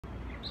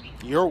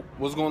Yo,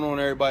 what's going on,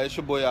 everybody? It's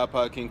your boy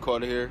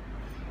iPodKingCarter here.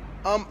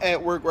 I'm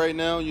at work right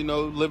now,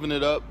 living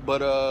it up.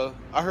 But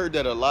I heard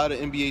that a lot of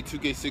NBA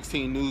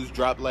 2K16 news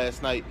dropped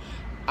last night.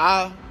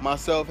 I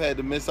myself had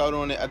to miss out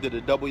on it. I did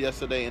a double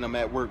yesterday, and I'm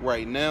at work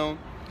right now.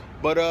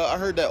 But I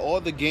heard that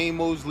all the game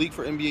modes leaked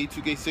for NBA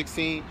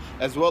 2K16,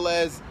 as well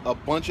as a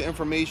bunch of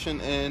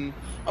information, and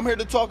I'm here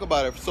to talk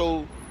about it.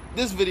 So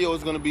this video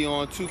is going to be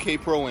on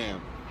 2K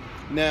Pro-Am.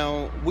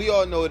 Now, we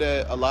all know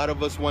that a lot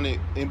of us wanted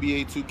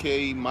NBA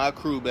 2K, my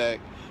crew back,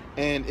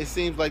 and it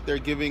seems like they're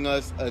giving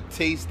us a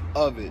taste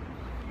of it.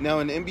 Now,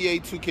 in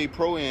NBA 2K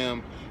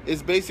Pro-Am,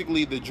 it's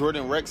basically the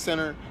Jordan Rec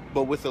Center,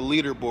 but with a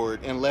leaderboard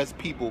and less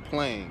people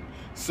playing.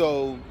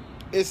 So,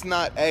 it's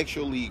not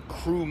actually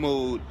crew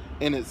mode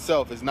in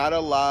itself. It's not a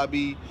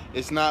lobby.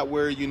 It's not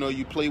where,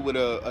 you play with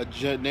a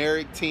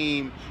generic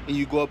team and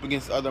you go up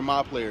against other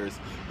mod players.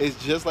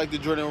 It's just like the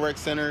Jordan Rec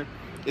Center.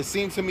 It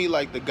seems to me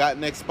like the Got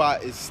Next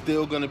spot is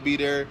still going to be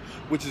there,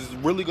 which is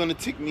really going to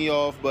tick me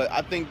off, but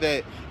I think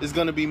that it's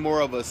going to be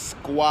more of a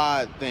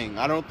squad thing.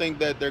 I don't think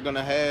that they're going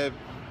to have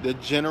the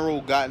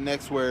general Got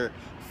Next where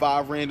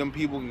 5 random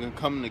people can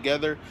come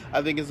together.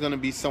 I think it's going to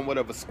be somewhat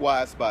of a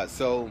squad spot.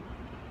 So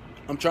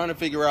I'm trying to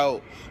figure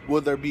out,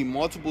 will there be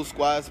multiple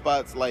squad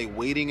spots like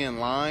waiting in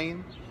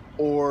line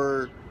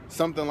or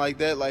something like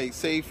that? Like,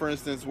 say, for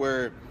instance,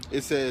 where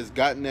it says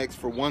Got Next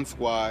for one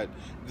squad,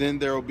 then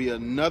there will be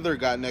another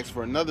Got Next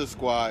for another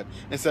squad,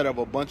 instead of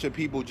a bunch of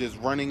people just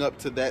running up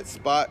to that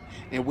spot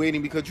and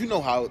waiting, because you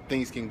know how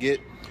things can get.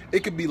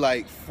 It could be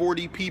like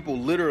 40 people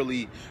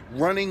literally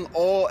running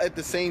all at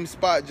the same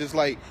spot, just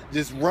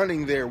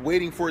running there,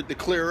 waiting for it to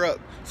clear up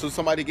so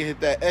somebody can hit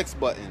that X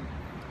button.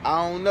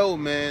 I don't know,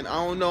 man.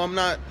 I don't know.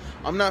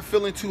 I'm not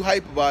feeling too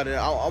hype about it.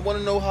 I want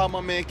to know how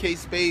my man K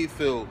Spade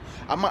feel.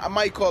 I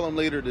might call him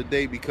later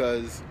today,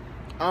 because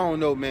I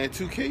don't know, man.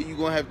 2K, you're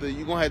gonna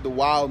have to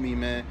wow me,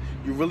 man.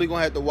 You're really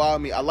gonna have to wow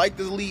me. I like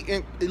this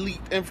elite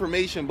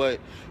information, but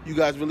you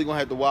guys really gonna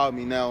have to wow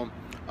me. Now,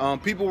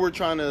 people were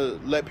trying to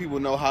let people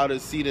know how to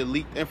see the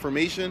leaked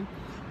information,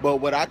 but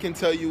what I can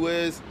tell you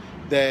is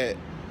that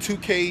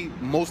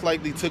 2K most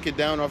likely took it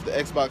down off the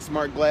Xbox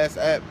Smart Glass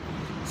app.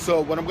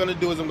 So what I'm gonna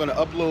do is I'm gonna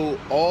upload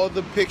all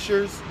the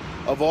pictures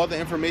of all the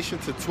information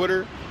to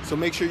Twitter. So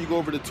make sure you go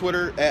over to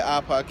Twitter at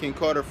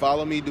iPodKingCarter,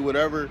 follow me, do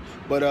whatever,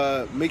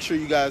 but make sure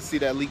you guys see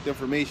that leaked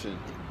information.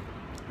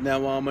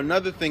 Now,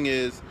 another thing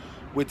is,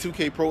 with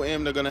 2K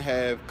Pro-Am, they're gonna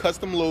have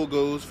custom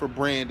logos for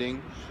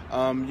branding.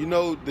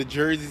 The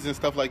jerseys and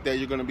stuff like that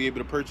you're gonna be able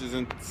to purchase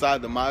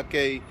inside the my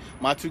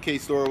 2K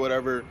store or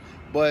whatever.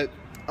 But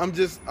I'm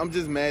just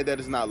mad that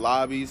it's not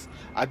lobbies.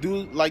 I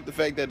do like the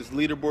fact that it's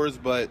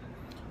leaderboards, but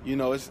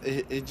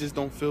it just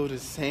don't feel the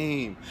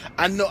same.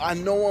 I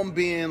know I'm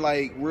being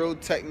like real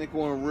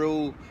technical and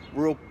real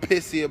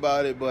pissy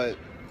about it, but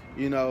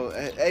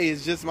hey,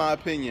 it's just my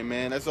opinion,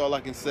 man. That's all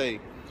I can say.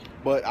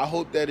 But I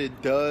hope that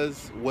it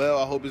does well.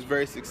 I hope it's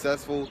very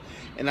successful,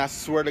 and I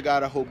swear to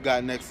God, I hope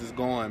God Next is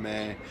going,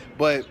 man.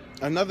 But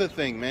another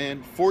thing,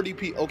 man,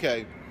 40p.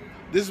 Okay,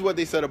 this is what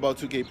they said about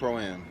 2K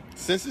Pro-Am.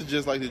 Since it's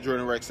just like the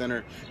Jordan Rec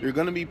Center, you're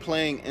gonna be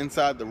playing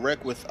inside the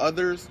rec with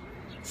others.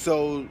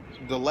 So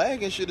the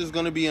lag and shit is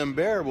going to be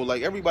unbearable.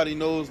 Like, everybody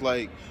knows,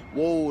 like,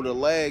 whoa, the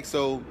lag.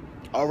 So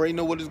I already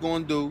know what it's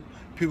going to do.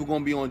 People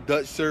going to be on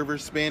Dutch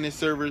servers, Spanish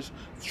servers,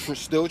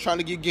 still trying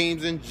to get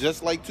games in,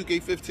 just like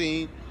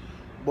 2K15.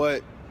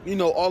 But,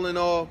 all in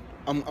all,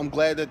 I'm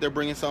glad that they're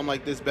bringing something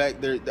like this back.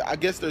 I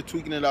guess they're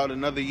tweaking it out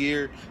another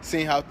year,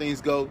 seeing how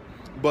things go.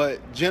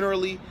 But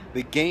generally,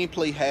 the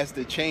gameplay has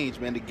to change,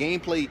 man. The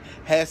gameplay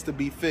has to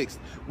be fixed.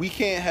 We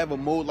can't have a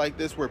mode like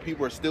this where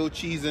people are still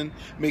cheesing,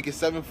 making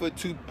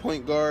 7'2"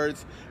 point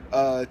guards,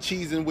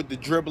 cheesing with the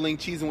dribbling,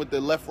 cheesing with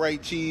the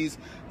left-right cheese,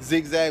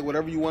 zigzag,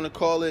 whatever you want to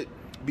call it,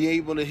 be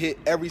able to hit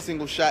every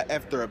single shot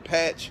after a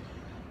patch.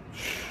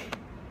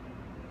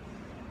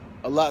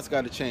 A lot's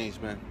got to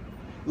change, man.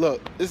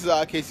 Look, this is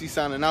IKC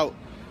signing out.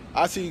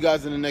 I'll see you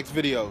guys in the next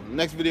video.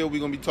 Next video, we're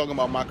going to be talking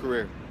about my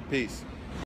career. Peace.